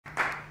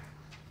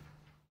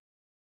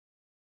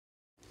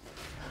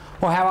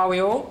Well, how are we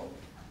all?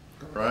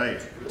 Great.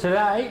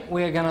 Today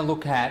we are going to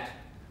look at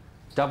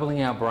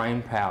doubling our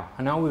brain power.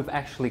 I know we've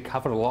actually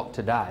covered a lot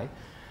today,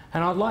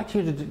 and I'd like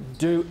you to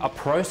do a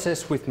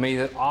process with me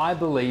that I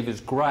believe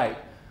is great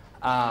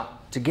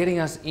to getting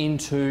us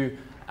into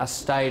a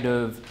state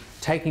of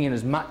taking in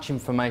as much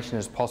information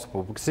as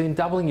possible. Because in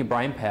doubling your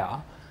brain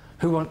power,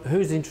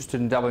 who's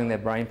interested in doubling their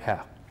brain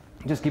power?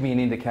 Just give me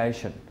an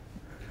indication.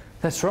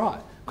 That's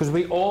right, because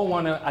we all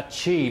want to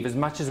achieve as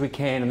much as we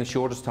can in the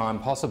shortest time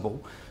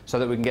possible so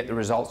that we can get the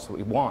results that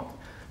we want.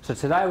 So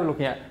today we're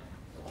looking at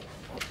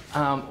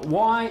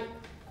why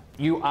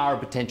you are a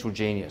potential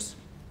genius,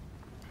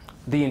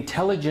 the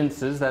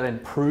intelligences that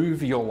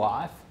improve your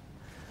life,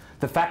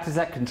 the factors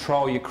that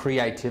control your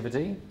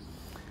creativity,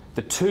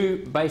 the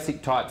two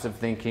basic types of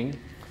thinking,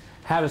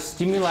 how to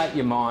stimulate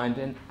your mind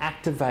and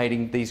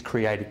activating these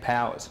creative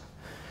powers.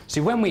 See,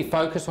 when we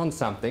focus on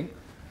something,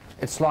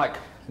 it's like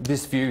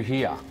this view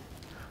here.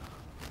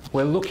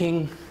 We're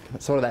looking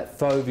at sort of that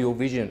foveal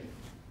vision.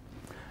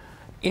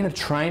 In a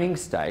training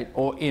state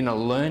or in a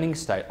learning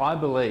state, I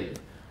believe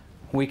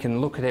we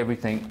can look at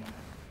everything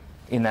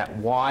in that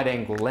wide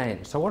angle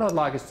lens. So what I'd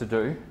like us to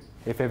do,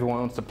 if everyone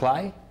wants to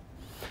play,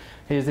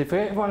 is if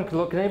everyone can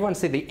look, can everyone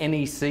see the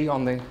NEC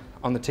on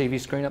the TV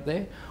screen up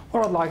there?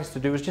 What I'd like us to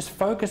do is just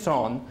focus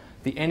on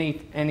the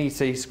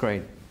NEC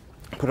screen.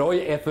 Put all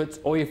your efforts,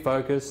 all your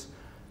focus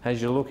as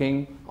you're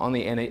looking on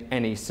the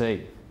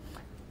NEC.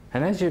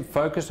 And as you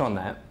focus on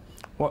that,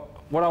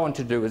 what I want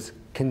you to do is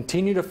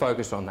continue to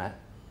focus on that.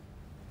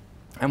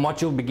 And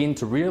what you'll begin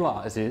to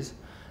realise is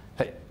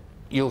that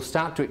you'll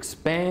start to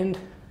expand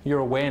your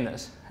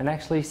awareness and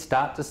actually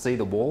start to see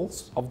the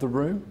walls of the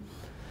room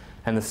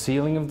and the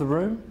ceiling of the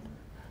room.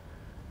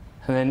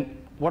 And then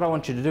what I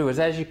want you to do is,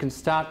 as you can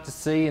start to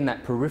see in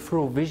that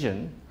peripheral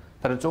vision,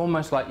 that it's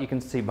almost like you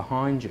can see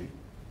behind you.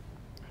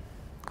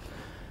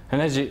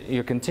 And as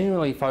you're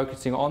continually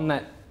focusing on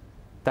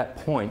that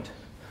point,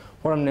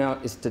 what I'm now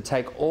is to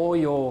take all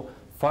your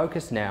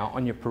focus now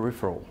on your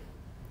peripheral.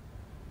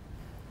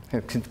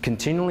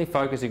 Continually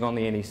focusing on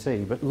the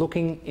NEC, but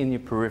looking in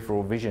your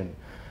peripheral vision.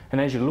 And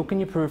as you look in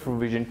your peripheral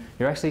vision,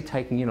 you're actually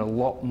taking in a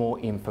lot more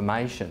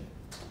information.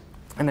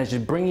 And as you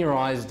bring your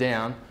eyes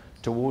down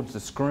towards the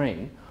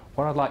screen,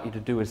 what I'd like you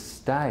to do is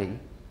stay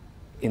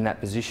in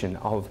that position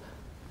of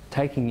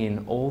taking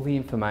in all the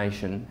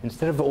information.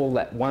 Instead of all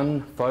that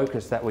one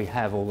focus that we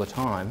have all the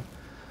time,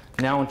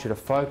 now I want you to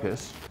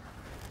focus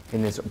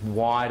in this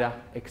wider,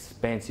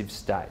 expansive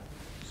state.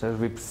 So as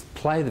we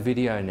play the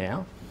video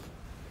now,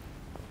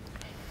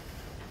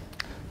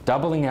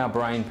 doubling our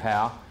brain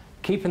power,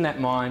 keeping that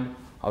mind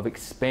of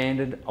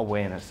expanded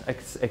awareness,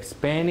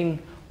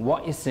 expanding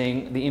what you're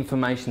seeing, the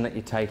information that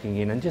you're taking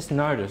in, and just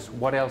notice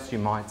what else you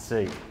might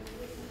see.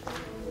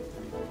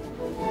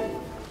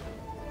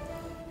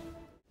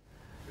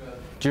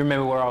 Do you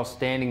remember where I was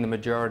standing the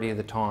majority of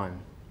the time?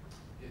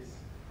 Yes.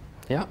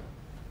 Yeah.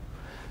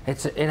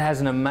 It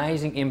has an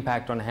amazing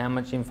impact on how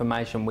much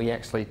information we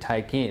actually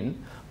take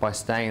in by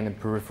staying in the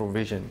peripheral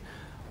vision.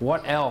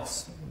 What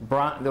else?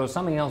 There was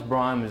something else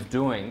Brian was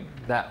doing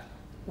that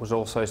was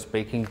also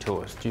speaking to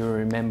us. Do you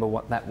remember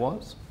what that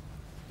was?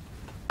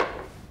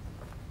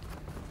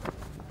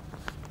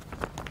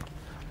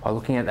 By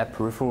looking at that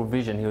peripheral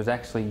vision, he was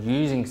actually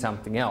using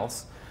something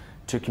else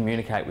to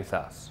communicate with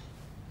us.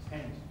 His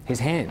hands. His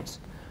hands.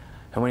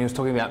 And when he was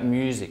talking about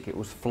music, it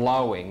was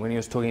flowing. When he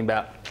was talking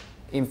about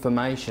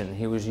information,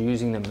 he was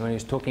using them. When he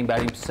was talking about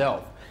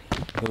himself,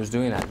 he was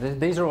doing that.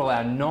 These are all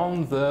our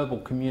non-verbal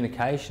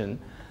communication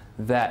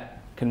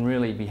that can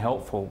really be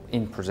helpful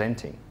in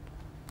presenting,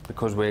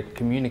 because we're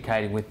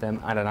communicating with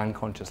them at an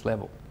unconscious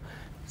level.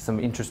 Some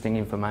interesting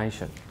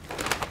information.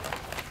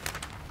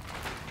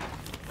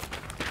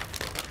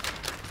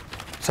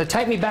 So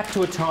take me back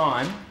to a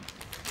time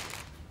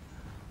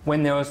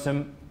when there were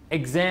some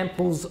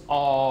examples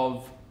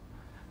of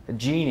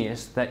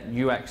genius that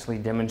you actually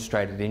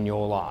demonstrated in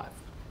your life.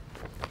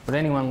 Would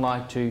anyone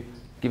like to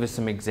give us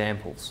some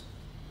examples?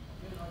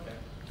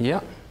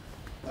 Yeah.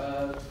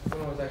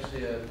 When I was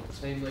actually a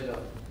team leader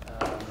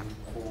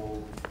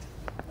for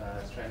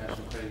Australian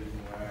National Credit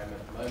Union, where I am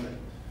at the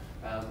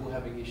moment, we're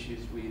having issues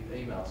with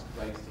emails because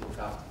I used to look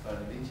after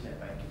phone and internet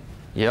banking.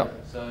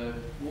 Yep. So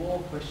more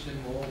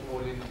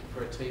brought in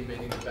for a team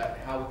meeting about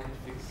how we could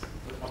fix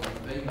the problem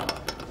with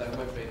emails, because they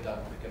weren't being done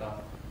quick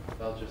enough.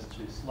 They were just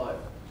too slow.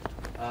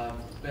 The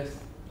best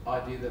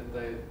idea that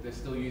they're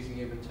still using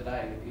even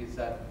today is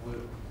that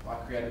I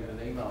created an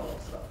email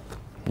roster.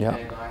 Yep.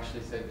 And I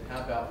actually said, how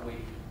about we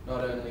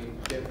not only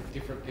get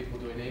different people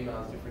doing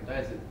emails different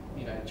days, it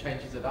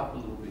changes it up a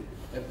little bit.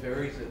 It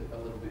varies it a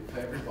little bit for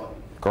everybody.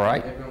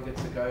 Great. Everyone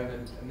gets to go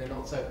and they're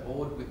not so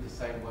bored with the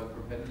same work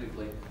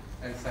repetitively.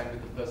 And same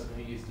with the person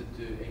who used to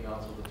do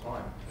emails all the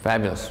time.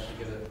 Fabulous. They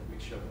actually get a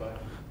mixture of both.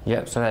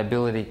 Yep, so that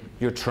ability,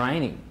 you're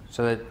training.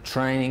 So that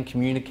training,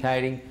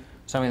 communicating,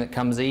 something that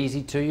comes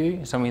easy to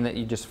you, something that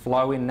you just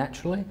flow in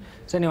naturally.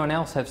 Does anyone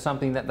else have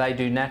something that they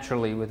do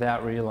naturally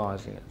without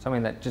realising it?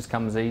 Something that just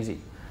comes easy,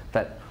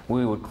 that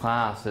we would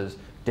class as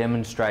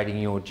demonstrating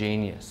your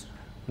genius.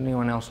 Would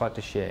anyone else like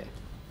to share?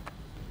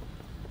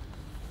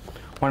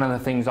 One of the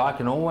things I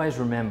can always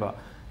remember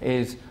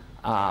is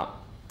I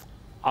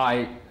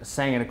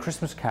sang at a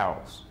Christmas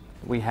carols.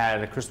 We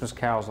had a Christmas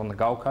carols on the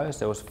Gold Coast.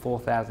 There was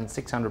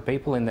 4,600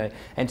 people in the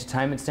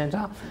entertainment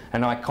centre,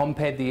 and I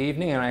compared the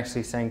evening and I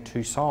actually sang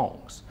 2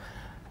 songs.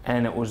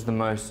 And it was the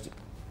most,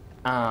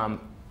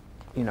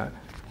 you know,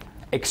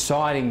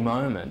 exciting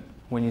moment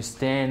when you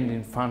stand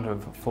in front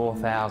of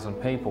 4,000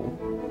 people.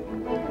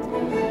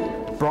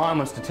 Brian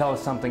wants to tell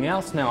us something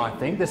else now, I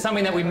think. There's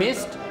something that we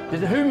missed.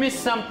 Who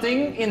missed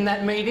something in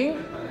that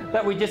meeting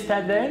that we just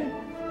had then?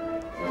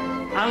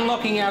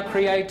 Unlocking our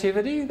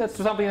creativity. That's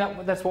something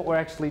that's what we're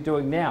actually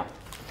doing now.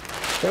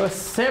 There are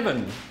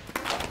 7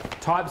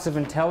 types of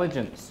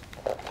intelligence.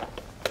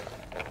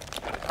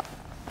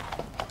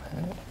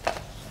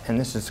 And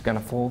this is going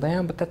to fall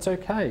down, but that's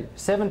okay.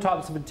 7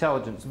 types of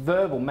intelligence: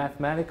 verbal,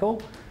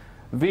 mathematical,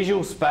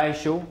 visual,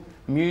 spatial,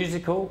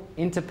 musical,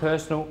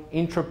 interpersonal,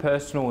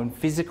 intrapersonal, and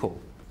physical.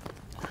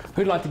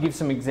 Who'd like to give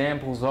some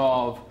examples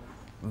of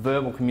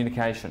verbal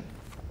communication?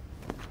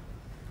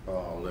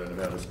 I'll learn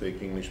how to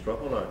speak English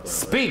properly.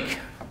 Speak.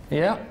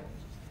 Yeah.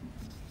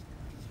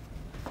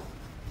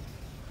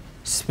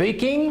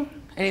 Speaking.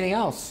 Anything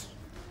else?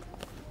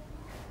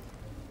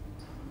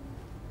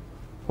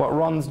 What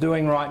Ron's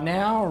doing right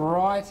now,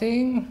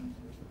 writing.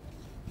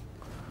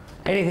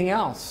 Anything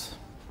else?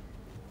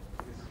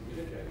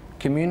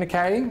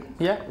 Communicating.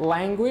 Yeah.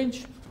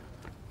 Language.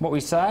 What we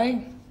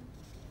say.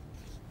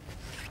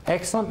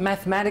 Excellent.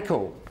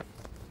 Mathematical.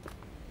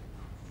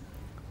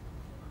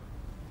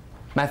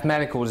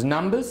 Mathematical is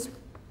numbers.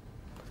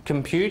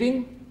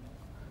 Computing.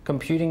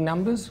 Computing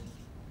numbers.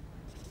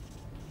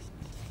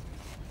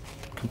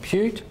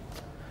 Compute.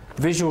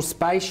 Visual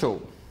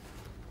spatial.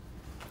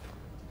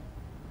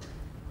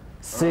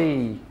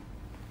 See.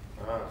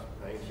 Art,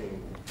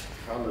 painting,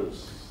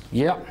 colours.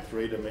 Yep.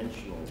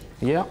 3-dimensional.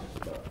 Yep.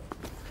 Stuff.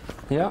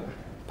 Yep.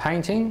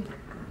 Painting.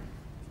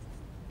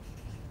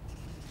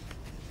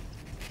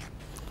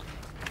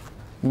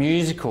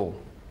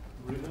 Musical.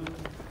 Rhythm.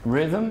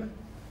 Rhythm.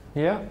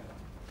 Yeah.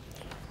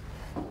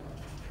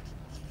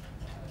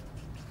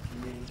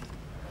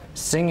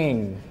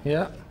 Singing.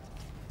 Yeah.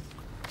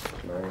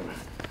 Playing.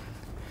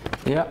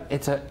 Yeah.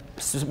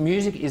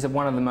 Music is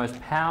one of the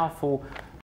most powerful